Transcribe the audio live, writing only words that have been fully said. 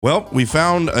Well, we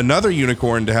found another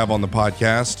unicorn to have on the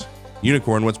podcast.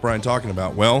 Unicorn, what's Brian talking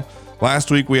about? Well, last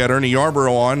week we had Ernie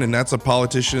Yarborough on, and that's a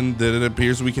politician that it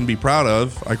appears we can be proud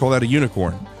of. I call that a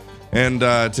unicorn. And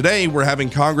today we're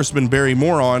having Congressman Barry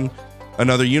Moore on,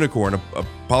 another unicorn, a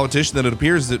politician that it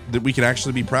appears that we can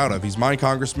actually be proud of. He's my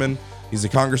congressman. He's a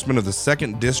congressman of the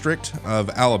 2nd District of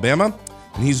Alabama,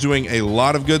 and he's doing a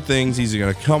lot of good things. He's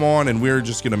going to come on, and we're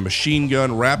just going to machine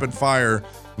gun, rapid fire,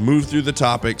 move through the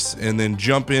topics, and then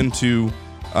jump into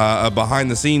a behind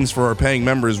the scenes for our paying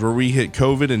members where we hit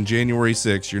COVID and January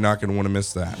 6th. You're not going to want to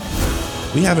miss that.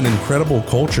 We have an incredible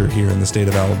culture here in the state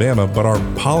of Alabama, but our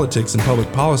politics and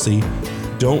public policy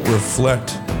don't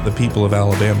reflect the people of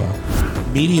Alabama.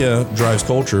 Media drives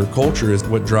culture. Culture is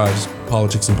what drives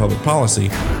politics and public policy.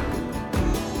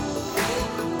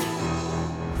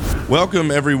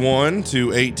 Welcome, everyone, to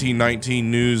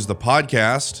 1819 News, the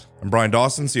podcast. I'm Brian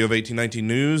Dawson, CEO of 1819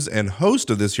 News and host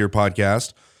of this here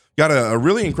podcast. Got a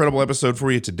really incredible episode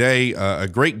for you today. A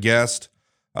great guest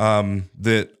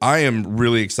that I am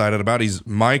really excited about. He's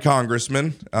my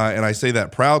congressman, and I say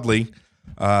that proudly.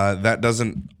 That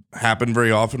doesn't happen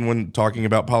very often when talking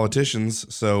about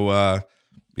politicians. So,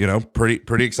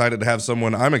 pretty excited to have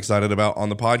someone I'm excited about on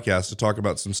the podcast to talk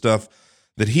about some stuff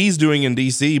that he's doing in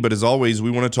D.C. But as always,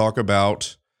 we want to talk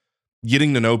about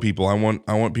getting to know people. I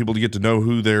want people to get to know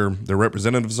who their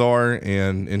representatives are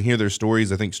and hear their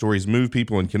stories. I think stories move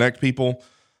people and connect people.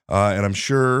 And I'm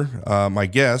sure my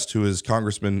guest, who is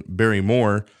Congressman Barry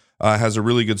Moore, has a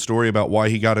really good story about why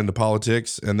he got into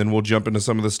politics. And then we'll jump into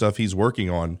some of the stuff he's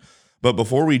working on. But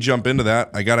before we jump into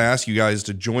that, I got to ask you guys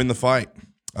to join the fight.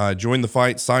 Join the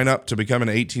fight. Sign up to become an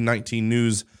 1819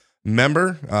 News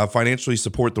member. Financially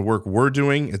support the work we're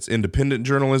doing. It's independent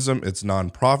journalism. It's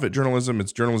nonprofit journalism.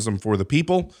 It's journalism for the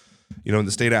people. You know, in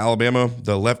the state of Alabama,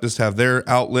 the leftists have their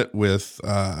outlet with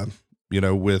AL.com.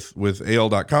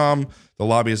 The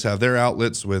lobbyists have their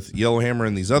outlets with Yellowhammer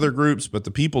and these other groups, but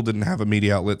the people didn't have a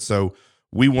media outlet. So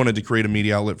we wanted to create a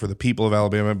media outlet for the people of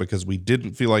Alabama because we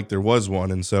didn't feel like there was one.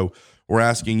 And so we're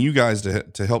asking you guys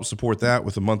to help support that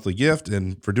with a monthly gift.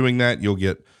 And for doing that, you'll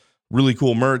get really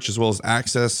cool merch as well as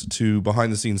access to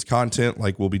behind the scenes content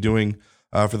like we'll be doing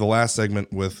for the last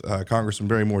segment with Congressman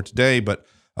Barry Moore today, but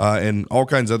and all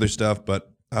kinds of other stuff. But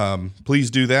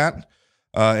please do that.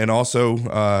 And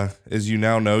also, as you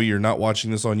now know, you're not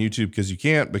watching this on YouTube because you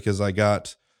can't, because I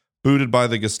got booted by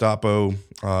the Gestapo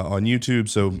on YouTube.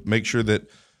 So make sure that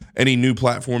any new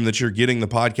platform that you're getting the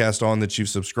podcast on, that you've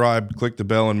subscribed, click the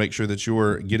bell and make sure that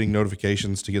you're getting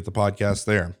notifications to get the podcast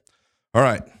there. All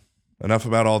right. Enough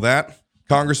about all that.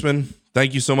 Congressman,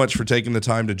 thank you so much for taking the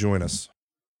time to join us.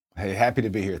 Hey, happy to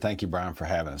be here. Thank you, Brian, for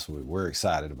having us. We're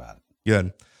excited about it.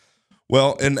 Good.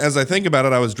 Well, and as I think about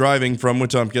it, I was driving from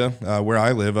Wetumpka, where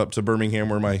I live, up to Birmingham,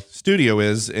 where my studio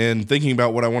is, and thinking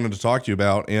about what I wanted to talk to you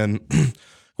about. And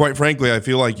quite frankly, I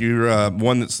feel like you're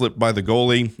one that slipped by the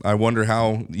goalie. I wonder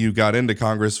how you got into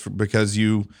Congress because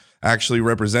you actually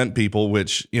represent people,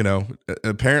 which, you know,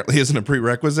 apparently isn't a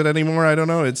prerequisite anymore. I don't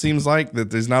know. It seems like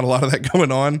that there's not a lot of that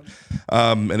going on.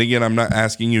 And again, I'm not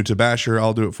asking you to bash her.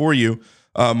 I'll do it for you.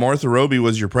 Martha Roby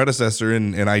was your predecessor,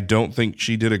 and I don't think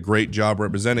she did a great job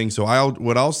representing. So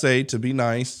what I'll say, to be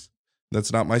nice,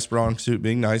 that's not my strong suit,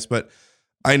 being nice, but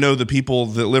I know the people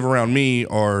that live around me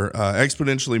are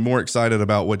exponentially more excited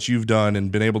about what you've done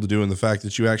and been able to do, and the fact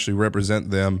that you actually represent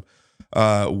them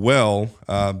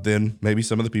than maybe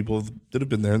some of the people that have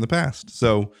been there in the past.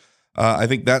 So I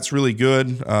think that's really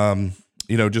good.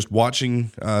 Just watching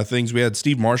things. We had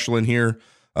Steve Marshall in here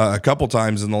a couple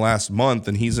times in the last month,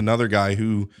 and he's another guy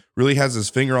who really has his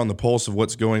finger on the pulse of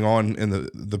what's going on in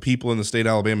the people in the state of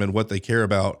Alabama and what they care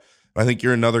about. I think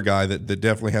you're another guy that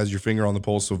definitely has your finger on the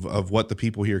pulse of what the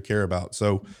people here care about.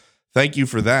 So thank you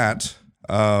for that.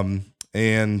 We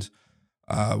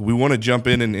want to jump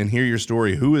in and hear your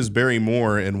story. Who is Barry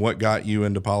Moore and what got you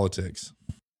into politics?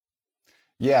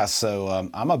 Yeah, so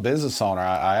I'm a business owner.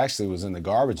 I actually was in the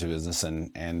garbage business,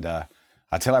 and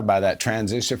I tell everybody that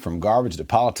transition from garbage to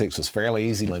politics was fairly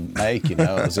easy to make. You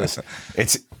know,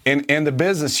 it's in the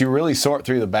business, you really sort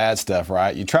through the bad stuff,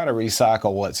 right? You try to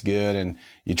recycle what's good, and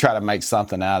you try to make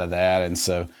something out of that. And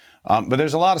so, but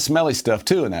there's a lot of smelly stuff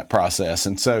too in that process.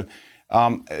 And so,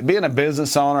 being a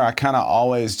business owner, I kind of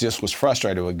always just was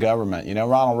frustrated with government. You know,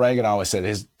 Ronald Reagan always said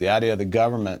the idea of the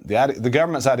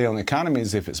government's idea on the economy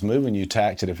is if it's moving, you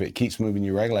tax it. If it keeps moving,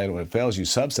 you regulate it. When it fails, you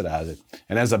subsidize it.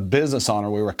 And as a business owner,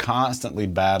 we were constantly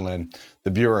battling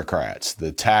the bureaucrats,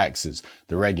 the taxes,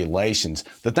 the regulations,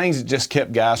 the things that just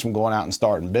kept guys from going out and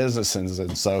starting businesses.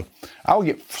 And so I would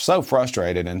get so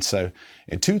frustrated. And so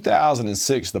in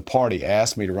 2006, the party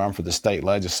asked me to run for the state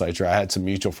legislature. I had some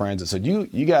mutual friends that said,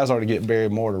 you guys ought to get Barry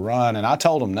Moore to run. And I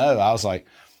told them no. I was like,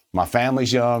 my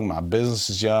family's young, my business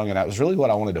is young, and that was really what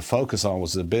I wanted to focus on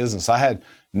was the business. I had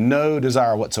no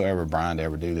desire whatsoever, Brian, to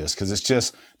ever do this because it's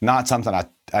just not something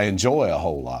I enjoy a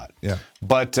whole lot. Yeah.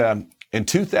 But in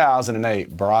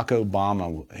 2008, Barack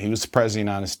Obama, he was the president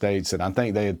of the United States, and I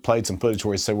think they had played some footage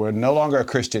where he said, we're no longer a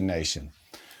Christian nation.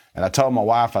 And I told my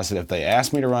wife, I said, if they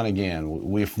ask me to run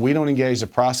again, if we don't engage the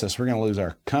process, we're going to lose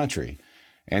our country.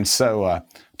 And so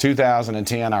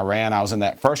 2010, I ran. I was in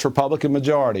that first Republican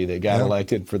majority that got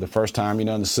elected for the first time,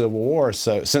 in the Civil War.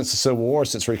 So since the Civil War,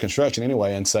 since Reconstruction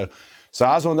anyway. And so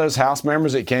I was one of those House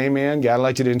members that came in, got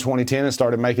elected in 2010 and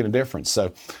started making a difference.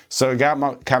 So it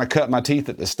kind of cut my teeth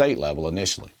at the state level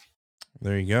initially.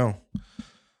 There you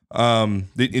go.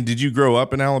 Did you grow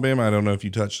up in Alabama? I don't know if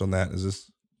you touched on that. Is this?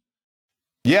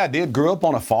 Yeah, I did. Grew up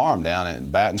on a farm down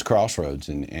at Batten's Crossroads,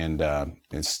 and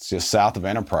it's just south of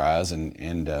Enterprise. And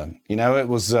it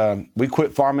was we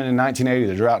quit farming in 1980.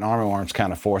 The drought and armyworms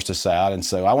kind of forced us out, and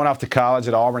so I went off to college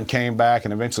at Auburn, came back,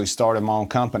 and eventually started my own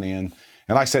company. And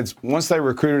like I said, once they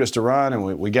recruited us to run,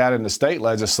 and we got in the state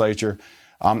legislature,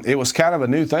 it was kind of a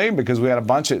new thing because we had a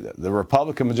bunch of the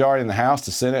Republican majority in the House.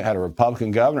 The Senate had a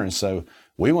Republican governor, and so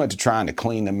we went to trying to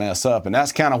clean the mess up. And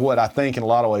that's kind of what I think in a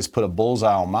lot of ways put a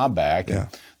bullseye on my back. Yeah. And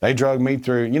they drug me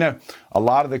through, a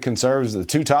lot of the conservatives, the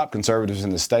two top conservatives in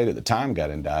the state at the time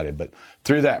got indicted. But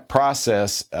through that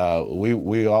process,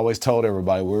 we always told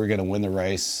everybody we were going to win the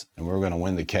race and we were going to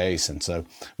win the case. And so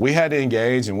we had to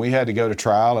engage and we had to go to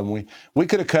trial. And we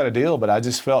could have cut a deal, but I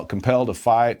just felt compelled to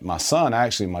fight. My son,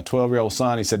 actually, my 12-year-old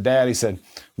son, he said, Dad,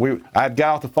 I'd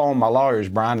got off the phone with my lawyers,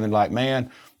 Brian, and they're like,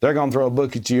 man, they're going to throw a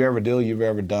book at you, every deal you've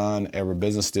ever done, every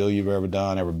business deal you've ever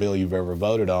done, every bill you've ever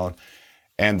voted on.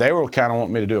 And they were kind of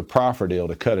wanting me to do a proffer deal,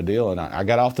 to cut a deal. And I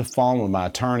got off the phone with my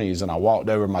attorneys and I walked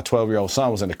over. My 12-year-old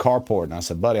son was in the carport. And I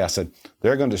said, buddy,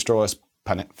 they're going to destroy us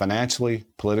financially,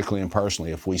 politically, and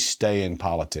personally if we stay in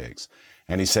politics.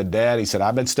 And he said, Dad,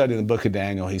 I've been studying the book of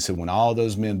Daniel. He said, when all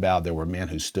those men bowed, there were men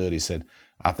who stood. He said,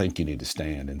 I think you need to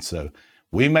stand. And so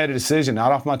we made a decision,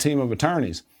 not off my team of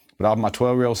attorneys, but off my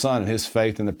 12-year-old son and his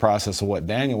faith in the process of what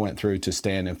Daniel went through to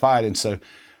stand and fight. And so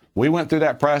we went through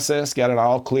that process, got it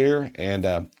all clear, and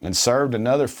served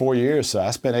another 4 years. So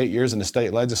I spent 8 years in the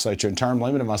state legislature and term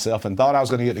limited myself and thought I was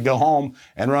going to get to go home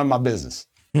and run my business.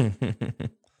 Yeah,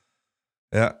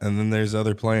 and then there's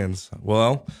other plans.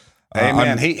 Well,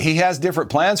 amen. He has different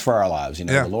plans for our lives.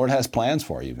 The Lord has plans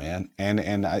for you, man.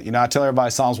 And I tell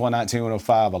everybody Psalms 119,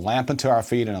 105, a lamp unto our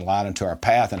feet and a light unto our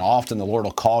path. And often the Lord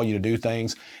will call you to do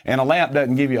things. And a lamp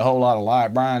doesn't give you a whole lot of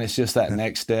light, Brian. It's just that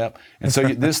next step. And so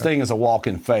this thing is a walk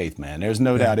in faith, man. There's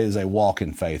no doubt it is a walk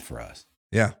in faith for us.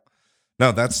 Yeah.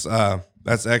 No, that's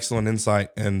excellent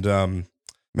insight. And,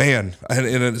 man, and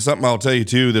it's something I'll tell you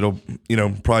too that'll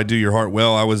probably do your heart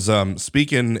well. I was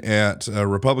speaking at a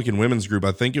Republican women's group.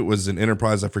 I think it was in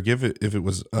Enterprise. I forget if it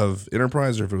was of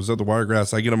Enterprise or if it was of the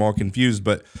Wiregrass. I get them all confused.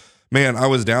 But man, I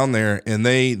was down there, and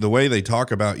the way they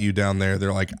talk about you down there,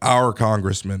 they're like our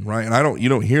congressman, right? And you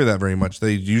don't hear that very much.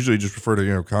 They usually just refer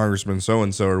to Congressman so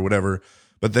and so or whatever.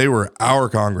 But they were our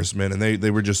congressmen, and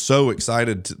they were just so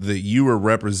excited that you were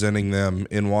representing them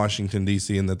in Washington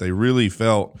D.C. and that they really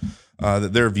felt.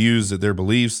 That their views, that their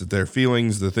beliefs, that their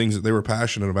feelings, the things that they were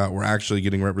passionate about were actually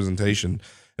getting representation.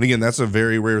 And again, that's a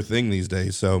very rare thing these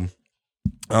days. So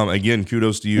again,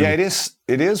 kudos to you. Yeah, it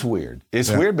is weird. It's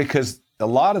weird because a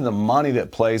lot of the money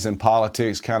that plays in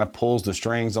politics kind of pulls the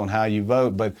strings on how you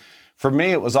vote. But for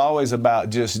me, it was always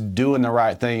about just doing the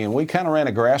right thing. And we kind of ran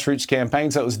a grassroots campaign,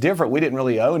 so it was different. We didn't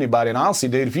really owe anybody. And honestly,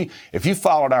 dude, if you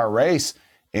followed our race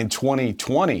in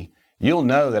 2020, you'll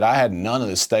know that I had none of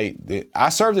the state. I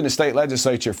served in the state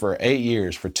legislature for 8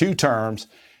 years, for 2 terms,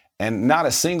 and not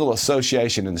a single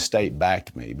association in the state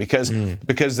backed me because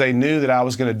they knew that I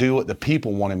was going to do what the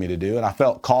people wanted me to do, and I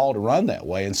felt called to run that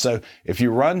way. And so if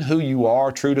you run who you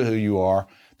are, true to who you are,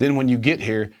 then when you get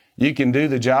here, you can do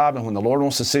the job, and when the Lord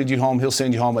wants to send you home, he'll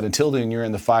send you home. But until then, you're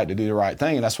in the fight to do the right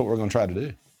thing, and that's what we're going to try to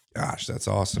do. Gosh, that's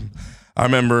awesome. I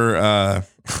remember...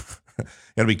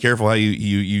 Got to be careful how you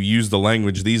use the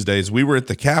language these days. We were at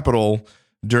the Capitol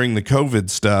during the COVID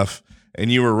stuff,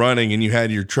 and you were running, and you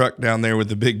had your truck down there with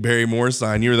the big Barry Moore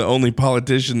sign. You were the only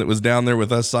politician that was down there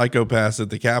with us psychopaths at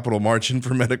the Capitol marching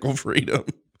for medical freedom.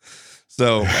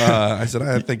 So I said,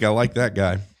 I think I like that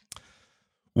guy.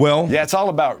 Well, Yeah, it's all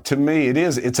about, to me,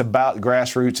 it's about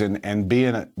grassroots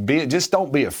and just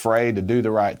don't be afraid to do the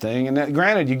right thing. And that,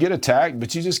 granted, you get attacked,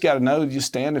 but you just got to know you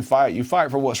stand and fight. You fight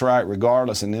for what's right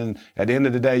regardless. And then at the end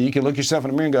of the day, you can look yourself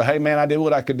in the mirror and go, hey, man, I did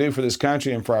what I could do for this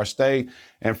country and for our state.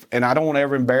 And I don't want to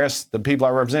ever embarrass the people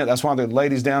I represent. That's why the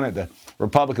ladies down at the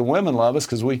Republican Women love us,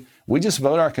 because we just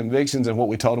vote our convictions and what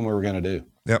we told them we were going to do.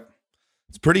 Yep.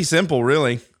 It's pretty simple,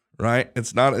 really, right?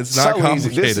 It's not So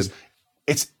complicated.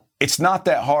 It's not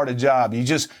that hard a job.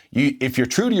 If you're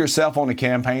true to yourself on the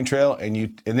campaign trail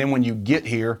and then when you get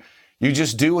here, you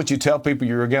just do what you tell people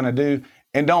you're going to do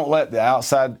and don't let the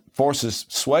outside forces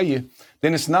sway you,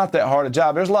 then it's not that hard a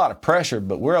job. There's a lot of pressure,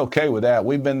 but we're okay with that.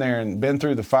 We've been there and been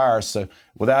through the fire, so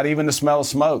without even the smell of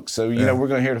smoke. So,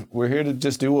 we're here to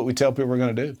just do what we tell people we're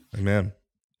going to do. Amen.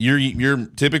 You're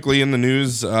typically in the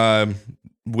news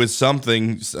with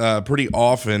something pretty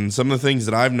often. Some of the things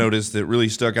that I've noticed that really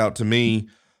stuck out to me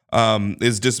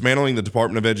is dismantling the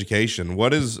Department of Education.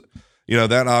 What is,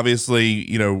 that obviously,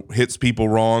 hits people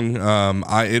wrong.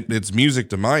 It's music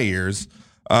to my ears.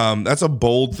 That's a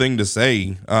bold thing to say.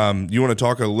 You want to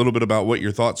talk a little bit about what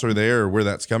your thoughts are there or where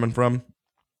that's coming from?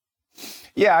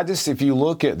 Yeah, if you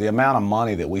look at the amount of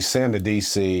money that we send to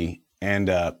D.C. and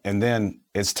then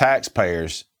it's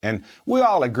taxpayers, and we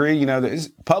all agree,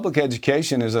 that public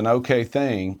education is an okay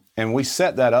thing, and we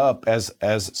set that up as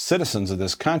citizens of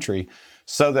this country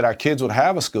so that our kids would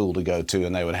have a school to go to,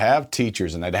 and they would have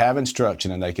teachers, and they'd have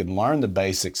instruction, and they could learn the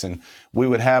basics, and we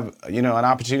would have, an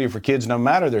opportunity for kids, no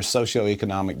matter their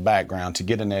socioeconomic background, to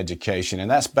get an education, and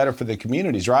that's better for the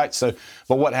communities, right? So,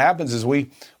 but what happens is we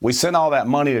send all that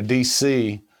money to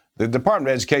D.C. The Department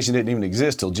of Education didn't even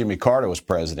exist till Jimmy Carter was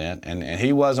president, and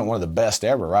he wasn't one of the best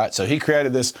ever, right? So he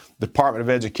created this Department of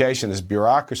Education, this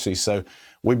bureaucracy. So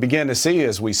we began to see,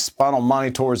 as we funnel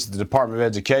money towards the Department of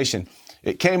Education,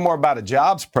 it came more about a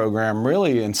jobs program,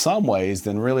 really, in some ways,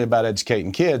 than really about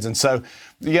educating kids. And so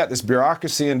you got this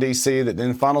bureaucracy in D.C. that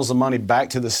then funnels the money back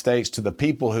to the states, to the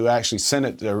people who actually sent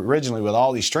it originally with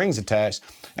all these strings attached.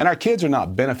 And our kids are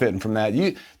not benefiting from that.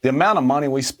 The amount of money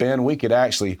we spend, we could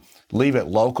actually leave it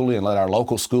locally and let our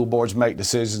local school boards make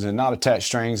decisions and not attach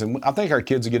strings. And I think our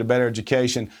kids would get a better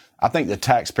education. I think the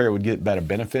taxpayer would get better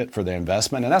benefit for their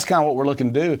investment. And that's kind of what we're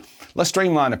looking to do. Let's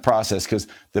streamline the process, because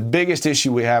the biggest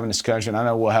issue we have in this country, and I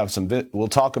know we'll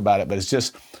talk about it, but it's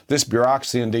just this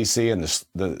bureaucracy in D.C. and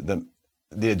the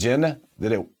agenda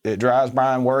that it drives,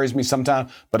 Brian, worries me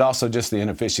sometimes, but also just the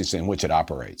inefficiency in which it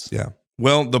operates. Yeah.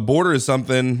 Well, the border is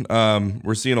something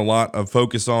we're seeing a lot of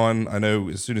focus on. I know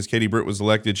as soon as Katie Britt was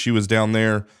elected, she was down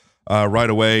there right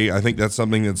away. I think that's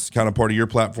something that's kind of part of your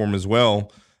platform as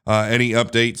well. Any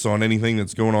updates on anything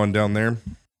that's going on down there?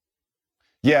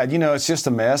 Yeah, it's just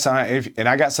a mess. And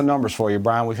I got some numbers for you,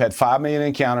 Brian. We've had 5 million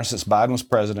encounters since Biden was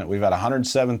president. We've had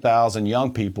 107,000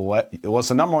 young people. What's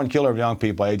the number one killer of young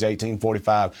people, age 18,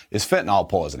 45, is fentanyl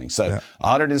poisoning. So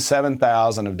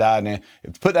 107,000 have died. And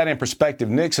to put that in perspective,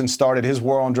 Nixon started his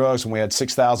war on drugs when we had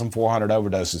 6,400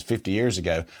 overdoses 50 years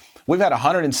ago. We've had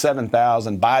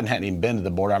 107,000. Biden hadn't even been to the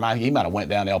border. He might have went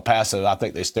down to El Paso. I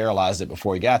think they sterilized it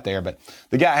before he got there. But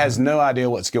the guy has no idea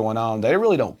what's going on. They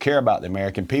really don't care about the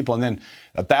American people. And then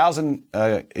 1,000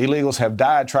 illegals have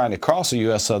died trying to cross the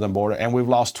U.S. southern border. And we've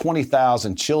lost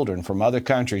 20,000 children from other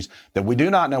countries that we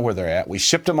do not know where they're at. We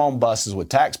shipped them on buses with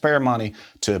taxpayer money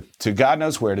to God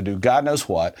knows where to do God knows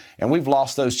what. And we've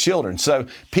lost those children. So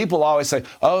people always say,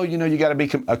 oh, you got to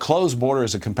be a closed border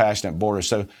is a compassionate border.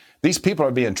 So these people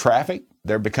are being trafficked.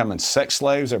 They're becoming sex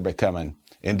slaves. They're becoming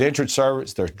indentured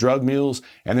servants. They're drug mules.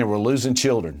 And then we're losing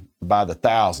children by the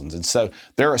thousands. And so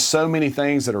there are so many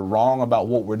things that are wrong about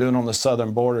what we're doing on the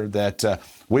southern border that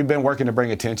we've been working to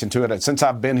bring attention to it. Since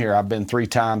I've been here, I've been 3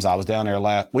 times. I was down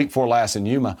there week before last in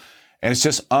Yuma. And it's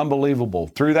just unbelievable.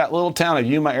 Through that little town of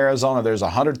Yuma, Arizona, there's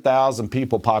 100,000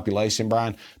 people population,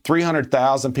 Brian.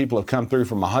 300,000 people have come through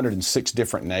from 106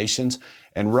 different nations.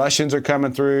 And Russians are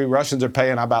coming through. Russians are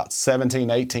paying about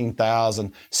 17,000,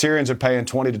 18,000. Syrians are paying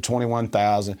 20,000 to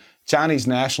 21,000. Chinese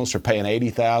nationalists are paying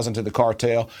 80,000 to the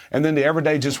cartel. And then the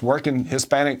everyday just working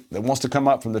Hispanic that wants to come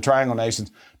up from the Triangle Nations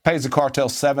pays the cartel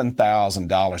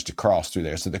 $7,000 to cross through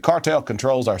there. So the cartel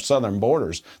controls our southern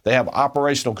borders. They have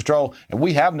operational control, and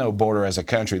we have no border as a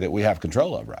country that we have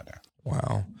control of right now.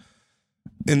 Wow.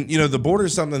 And, the border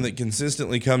is something that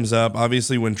consistently comes up.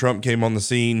 Obviously, when Trump came on the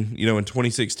scene, in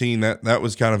 2016, that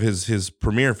was kind of his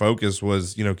premier focus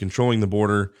was, controlling the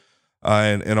border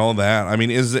and all that. I mean,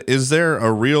 is there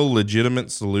a real legitimate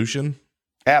solution?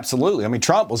 Absolutely. I mean,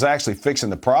 Trump was actually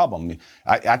fixing the problem.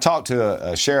 I talked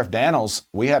to Sheriff Daniels.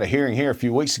 We had a hearing here a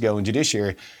few weeks ago in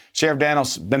Judiciary. Sheriff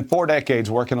Daniels been 4 decades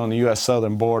working on the U.S.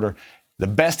 southern border. The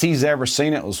best he's ever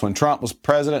seen it was when Trump was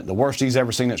president. The worst he's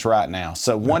ever seen it's right now.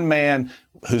 So one man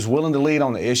who's willing to lead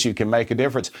on the issue can make a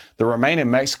difference. The Remain in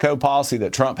Mexico policy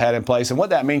that Trump had in place, and what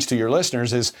that means to your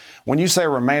listeners is when you say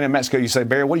Remain in Mexico, you say,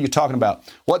 Barry, what are you talking about?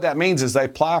 What that means is they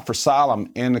apply for asylum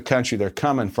in the country they're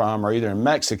coming from or either in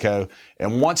Mexico,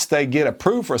 and once they get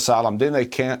approved for asylum, then they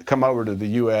can't come over to the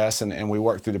U.S. and we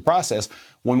work through the process.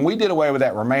 When we did away with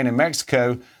that Remain in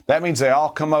Mexico, that means they all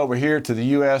come over here to the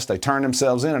U.S., they turn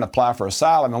themselves in and apply for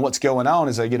asylum, and what's going on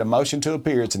is they get a motion to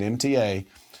appear, it's an MTA,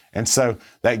 and so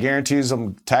that guarantees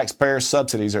them taxpayer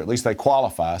subsidies, or at least they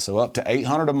qualify, so up to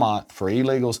 $800 a month for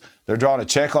illegals. They're drawing a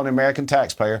check on the American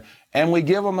taxpayer, and we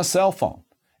give them a cell phone.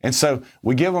 And so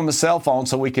we give them a cell phone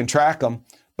so we can track them,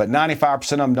 but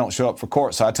 95% of them don't show up for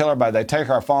court. So I tell everybody they take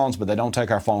our phones, but they don't take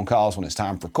our phone calls when it's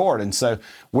time for court. And so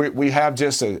we have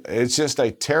it's just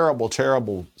a terrible,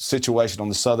 terrible situation on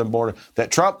the southern border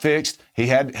that Trump fixed. He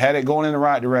had it going in the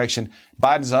right direction.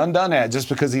 Biden's undone that just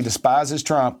because he despises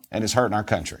Trump and is hurting our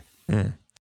country.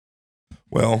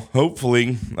 Well,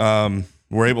 hopefully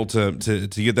we're able to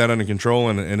get that under control.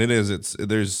 And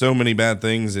there's so many bad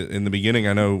things in the beginning.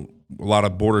 I know a lot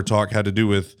of border talk had to do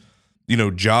with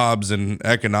jobs and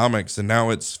economics, and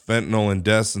now it's fentanyl and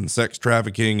deaths and sex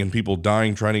trafficking and people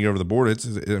dying trying to get over the border.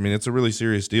 It's a really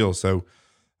serious deal. So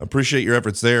appreciate your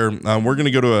efforts there. We're going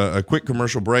to go to a quick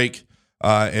commercial break,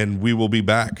 and we will be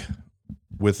back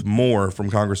with more from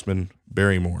Congressman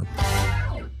Barry Moore.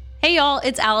 Hey y'all,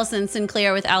 it's Allison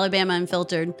Sinclair with Alabama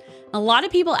Unfiltered. A lot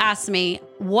of people ask me,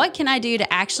 what can I do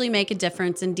to actually make a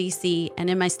difference in DC and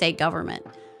in my state government?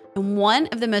 And one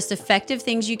of the most effective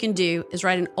things you can do is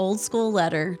write an old school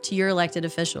letter to your elected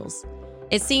officials.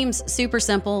 It seems super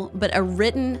simple, but a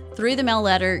written through the mail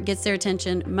letter gets their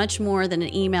attention much more than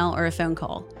an email or a phone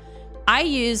call. I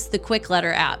use the Quick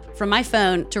Letter app from my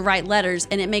phone to write letters,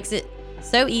 and it makes it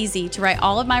so easy to write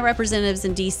all of my representatives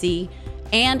in DC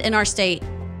and in our state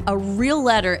a real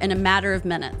letter in a matter of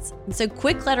minutes. And so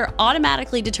Quick Letter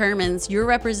automatically determines your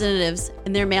representatives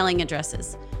and their mailing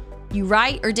addresses. You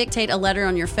write or dictate a letter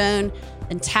on your phone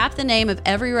and tap the name of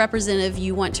every representative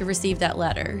you want to receive that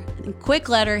letter. And Quick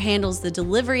Letter handles the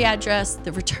delivery address,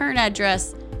 the return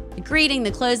address, the greeting,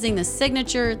 the closing, the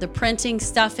signature, the printing,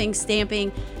 stuffing,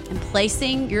 stamping, and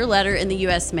placing your letter in the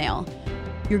U.S. mail.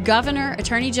 Your governor,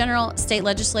 attorney general, state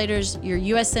legislators, your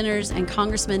U.S. senators, and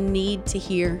congressmen need to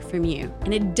hear from you.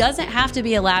 And it doesn't have to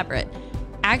be elaborate.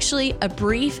 Actually, a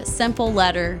brief, simple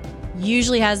letter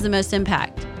usually has the most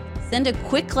impact. Send a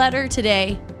quick letter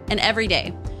today and every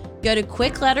day. Go to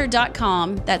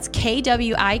quickletter.com, that's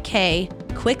KWIK,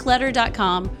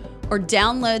 quickletter.com, or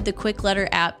download the Quick Letter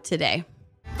app today.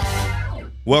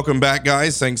 Welcome back,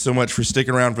 guys. Thanks so much for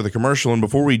sticking around for the commercial. And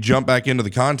before we jump back into the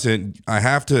content, I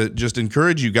have to just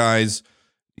encourage you guys,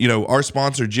 our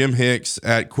sponsor, Jim Hicks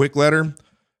at Quick Letter,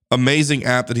 amazing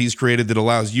app that he's created that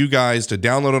allows you guys to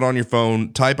download it on your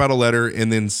phone, type out a letter,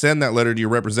 and then send that letter to your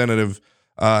representative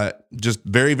just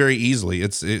very, very easily.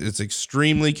 It's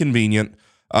extremely convenient,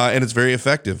 and it's very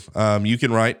effective. You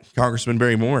can write Congressman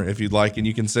Barry Moore if you'd like, and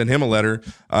you can send him a letter,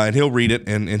 and he'll read it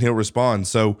and he'll respond.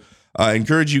 So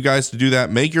encourage you guys to do that.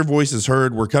 Make your voices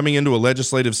heard. We're coming into a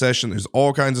legislative session. There's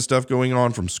all kinds of stuff going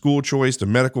on, from school choice to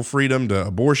medical freedom to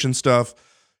abortion stuff.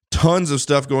 Tons of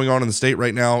stuff going on in the state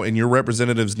right now, and your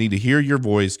representatives need to hear your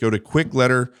voice. Go to Quick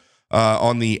Letter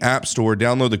on the App Store.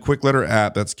 Download the Quick Letter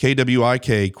app. That's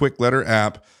KWIK, Quick Letter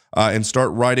app, and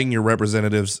start writing your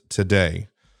representatives today.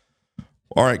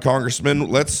 All right, Congressman,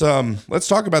 let's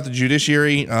talk about the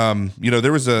judiciary.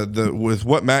 There was with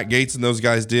what Matt Gaetz and those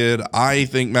guys did. I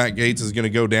think Matt Gaetz is going to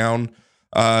go down,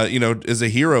 as a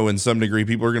hero in some degree.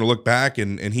 People are going to look back,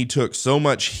 and he took so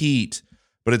much heat.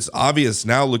 But it's obvious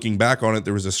now, looking back on it,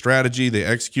 there was a strategy. They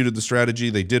executed the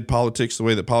strategy. They did politics the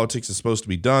way that politics is supposed to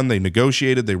be done. They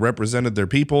negotiated. They represented their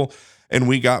people. And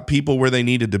we got people where they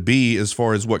needed to be as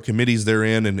far as what committees they're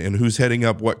in and who's heading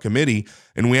up what committee.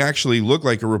 And we actually look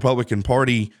like a Republican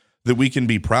Party that we can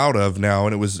be proud of now.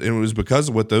 And it was because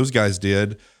of what those guys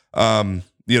did. And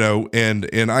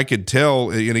I could tell,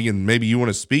 and again, maybe you want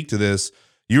to speak to this,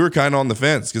 you were kind of on the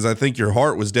fence because I think your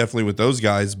heart was definitely with those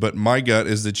guys, but my gut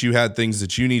is that you had things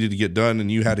that you needed to get done and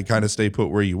you had to kind of stay put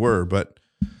where you were. But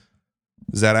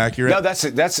is that accurate? No,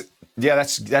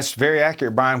 that's very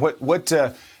accurate, Brian.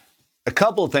 A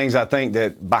couple of things I think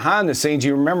that behind the scenes,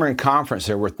 you remember in conference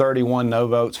there were 31 no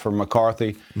votes for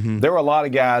McCarthy. Mm-hmm. There were a lot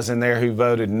of guys in there who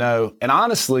voted no, and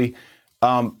honestly,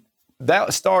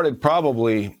 that started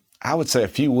probably, I would say, a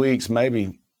few weeks,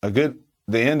 maybe a good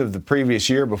the end of the previous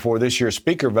year before this year's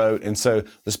speaker vote. And so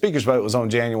the speaker's vote was on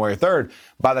January 3rd.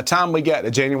 By the time we got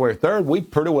to January 3rd, we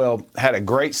pretty well had a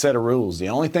great set of rules. The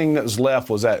only thing that was left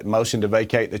was that motion to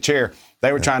vacate the chair.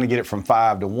 They were trying to get it from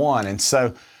 5 to 1. And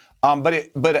so,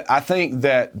 but I think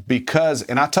that because,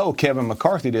 and I told Kevin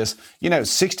McCarthy this,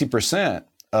 60%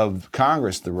 of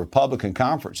Congress, the Republican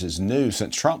conference, is new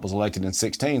since Trump was elected in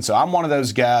 2016. So I'm one of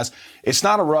those guys. It's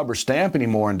not a rubber stamp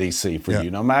anymore in D.C. for you.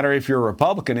 No matter if you're a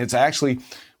Republican, it's actually,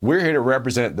 we're here to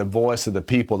represent the voice of the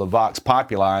people, the Vox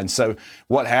Populi. And so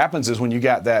what happens is when you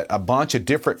got a bunch of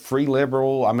different free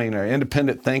liberal, or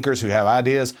independent thinkers who have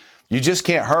ideas, you just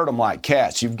can't hurt them like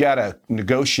cats. You've got to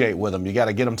negotiate with them. You got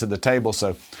to get them to the table.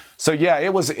 So yeah,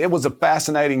 it was a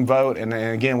fascinating vote, and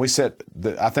again,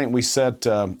 I think we set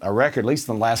a record, at least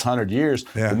in the last 100 years,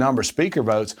 the number of speaker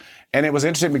votes. And it was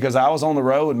interesting because I was on the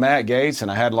road with Matt Gaetz, and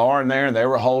I had Lauren there, and they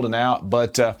were holding out.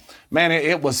 But man,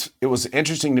 it was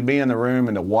interesting to be in the room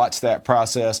and to watch that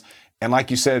process. And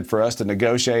like you said, for us to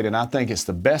negotiate, and I think it's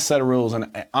the best set of rules.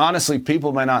 And honestly,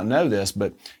 people may not know this,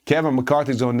 but Kevin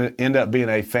McCarthy's going to end up being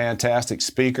a fantastic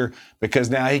speaker because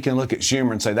now he can look at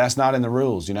Schumer and say, that's not in the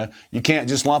rules. You can't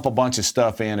just lump a bunch of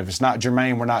stuff in. If it's not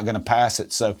germane, we're not going to pass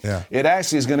it. So it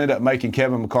actually is going to end up making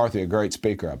Kevin McCarthy a great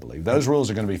speaker, I believe. Those rules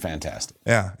are going to be fantastic.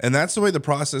 Yeah, and that's the way the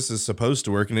process is supposed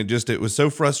to work. And it was so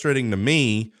frustrating to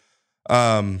me,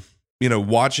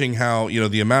 watching how,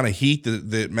 the amount of heat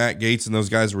that Matt Gaetz and those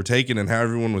guys were taking and how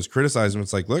everyone was criticizing him.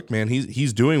 It's like, look, man,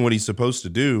 he's doing what he's supposed to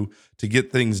do to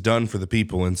get things done for the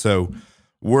people. And so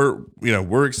we're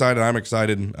excited. I'm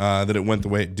excited that it went the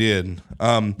way it did.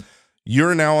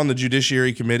 You're now on the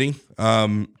Judiciary Committee.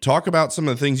 Talk about some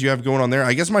of the things you have going on there.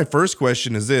 I guess my first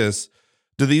question is this.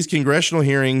 Do these congressional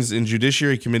hearings and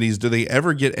judiciary committees, do they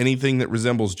ever get anything that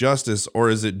resembles justice,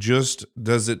 or is it just,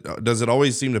 does it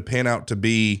always seem to pan out to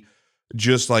be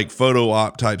just like photo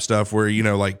op type stuff where,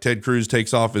 like Ted Cruz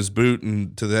takes off his boot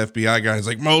and to the FBI guy, he's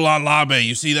like, Molon Labe,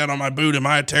 you see that on my boot? Am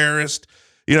I a terrorist?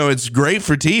 It's great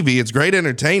for TV. It's great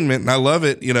entertainment and I love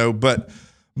it,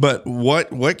 but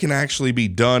what can actually be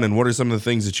done and what are some of the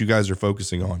things that you guys are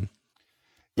focusing on?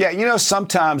 Yeah,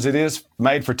 sometimes it is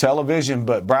made for television,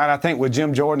 but Brian, I think with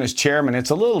Jim Jordan as chairman,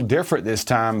 it's a little different this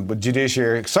time with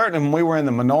Judiciary. Certainly when we were in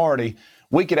the minority,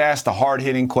 we could ask the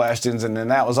hard-hitting questions, and then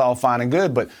that was all fine and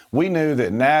good. But we knew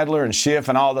that Nadler and Schiff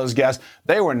and all those guys,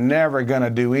 they were never going to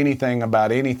do anything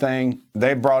about anything.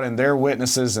 They brought in their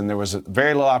witnesses, and there was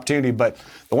very little opportunity. But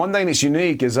the one thing that's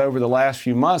unique is over the last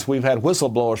few months, we've had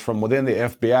whistleblowers from within the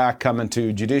FBI coming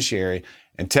to Judiciary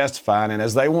and testifying. And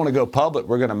as they want to go public,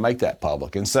 we're going to make that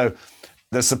public. And so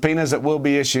the subpoenas that we'll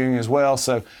be issuing as well.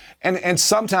 So, and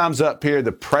sometimes up here,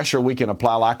 the pressure we can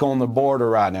apply, like on the border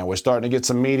right now, we're starting to get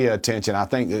some media attention. I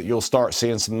think that you'll start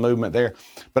seeing some movement there,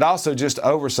 but also just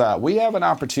oversight. We have an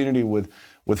opportunity with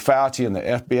Fauci and the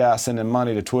FBI sending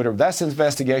money to Twitter. That's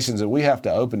investigations that we have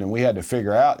to open, and we had to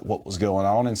figure out what was going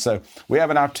on. And so we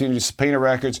have an opportunity to subpoena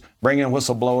records, bring in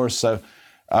whistleblowers. So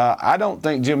I don't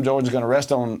think Jim Jordan's going to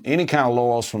rest on any kind of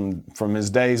laurels from his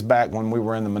days back when we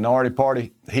were in the minority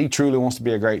party. He truly wants to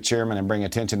be a great chairman and bring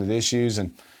attention to the issues.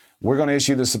 And we're going to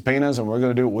issue the subpoenas, and we're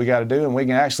going to do what we got to do, and we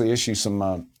can actually issue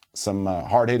some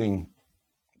hard-hitting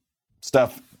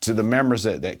stuff to the members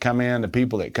that come in, the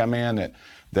people that come in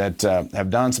that have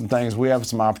done some things. We have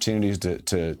some opportunities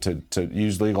to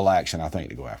use legal action, I think,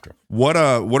 to go after. What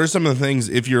are some of the things,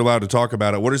 if you're allowed to talk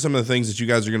about it, what are some of the things that you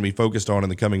guys are going to be focused on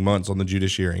in the coming months on the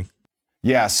judiciary?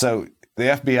 Yeah, so the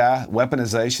FBI,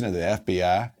 weaponization of the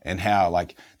FBI, and how,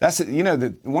 that's, one of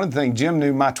the things, Jim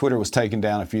knew my Twitter was taken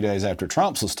down a few days after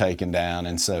Trump's was taken down,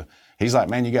 and so he's like,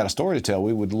 man, you got a story to tell.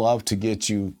 We would love to get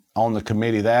you on the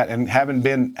committee that, and having the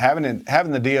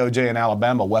DOJ in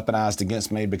Alabama weaponized against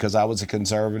me because I was a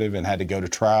conservative and had to go to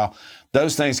trial,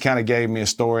 those things kind of gave me a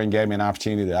story and gave me an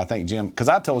opportunity that I think Jim, because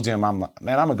I told Jim, I'm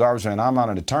a garbage man, I'm not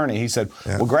an attorney. He said,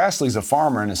 well, Grassley's a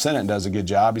farmer and the Senate does a good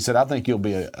job. He said, I think you'll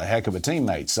be a heck of a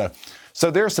teammate. So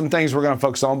there's some things we're going to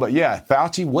focus on, but yeah,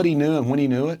 Fauci, what he knew and when he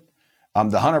knew it,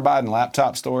 the Hunter Biden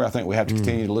laptop story, I think we have to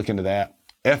continue to look into that.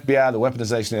 FBI, the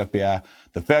weaponization of the FBI,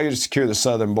 the failure to secure the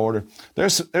southern border.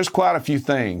 There's quite a few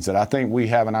things that I think we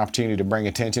have an opportunity to bring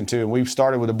attention to. And we've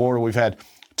started with the border. We've had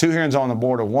 2 hearings on the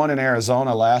border, one in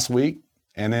Arizona last week,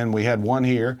 and then we had one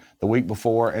here the week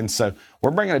before. And so we're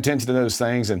bringing attention to those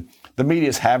things, and the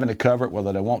media's having to cover it,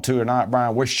 whether they want to or not,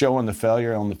 Brian. We're showing the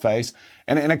failure on the face.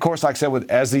 And of course, like I said,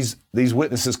 as these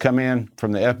witnesses come in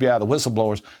from the FBI, the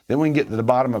whistleblowers, then we can get to the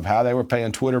bottom of how they were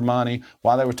paying Twitter money,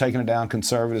 why they were taking it down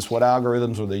conservatives, what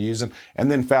algorithms were they using,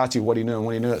 and then Fauci, what he knew and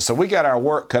when he knew it. So we got our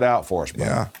work cut out for us, Brian.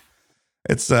 Yeah.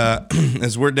 It's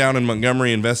as we're down in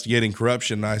Montgomery investigating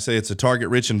corruption, I say it's a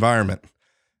target-rich environment.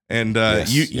 And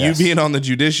Yes, you being on the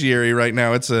judiciary right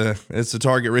now, it's a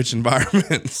target rich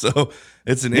environment. So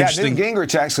it's an interesting.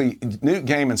 Newt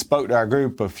Gaiman spoke to our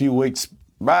group a few weeks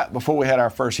right before we had our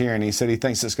first hearing. He said he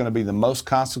thinks it's going to be the most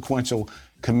consequential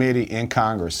committee in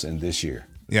Congress in this year.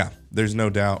 Yeah, there's no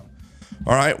doubt.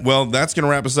 All right, well, that's going to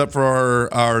wrap us up for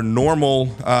our normal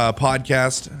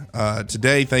podcast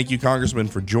today. Thank you, Congressman,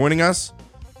 for joining us.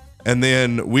 And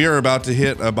then we are about to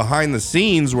hit a behind the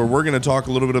scenes where we're going to talk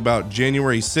a little bit about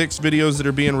January 6th videos that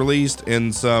are being released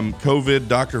and some COVID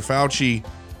Dr. Fauci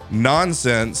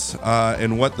nonsense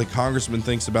and what the Congressman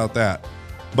thinks about that.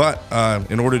 But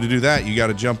in order to do that, you got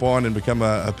to jump on and become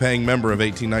a paying member of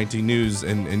 1819 News,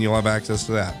 and you'll have access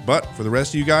to that. But for the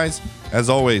rest of you guys, as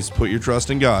always, put your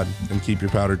trust in God and keep your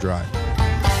powder dry.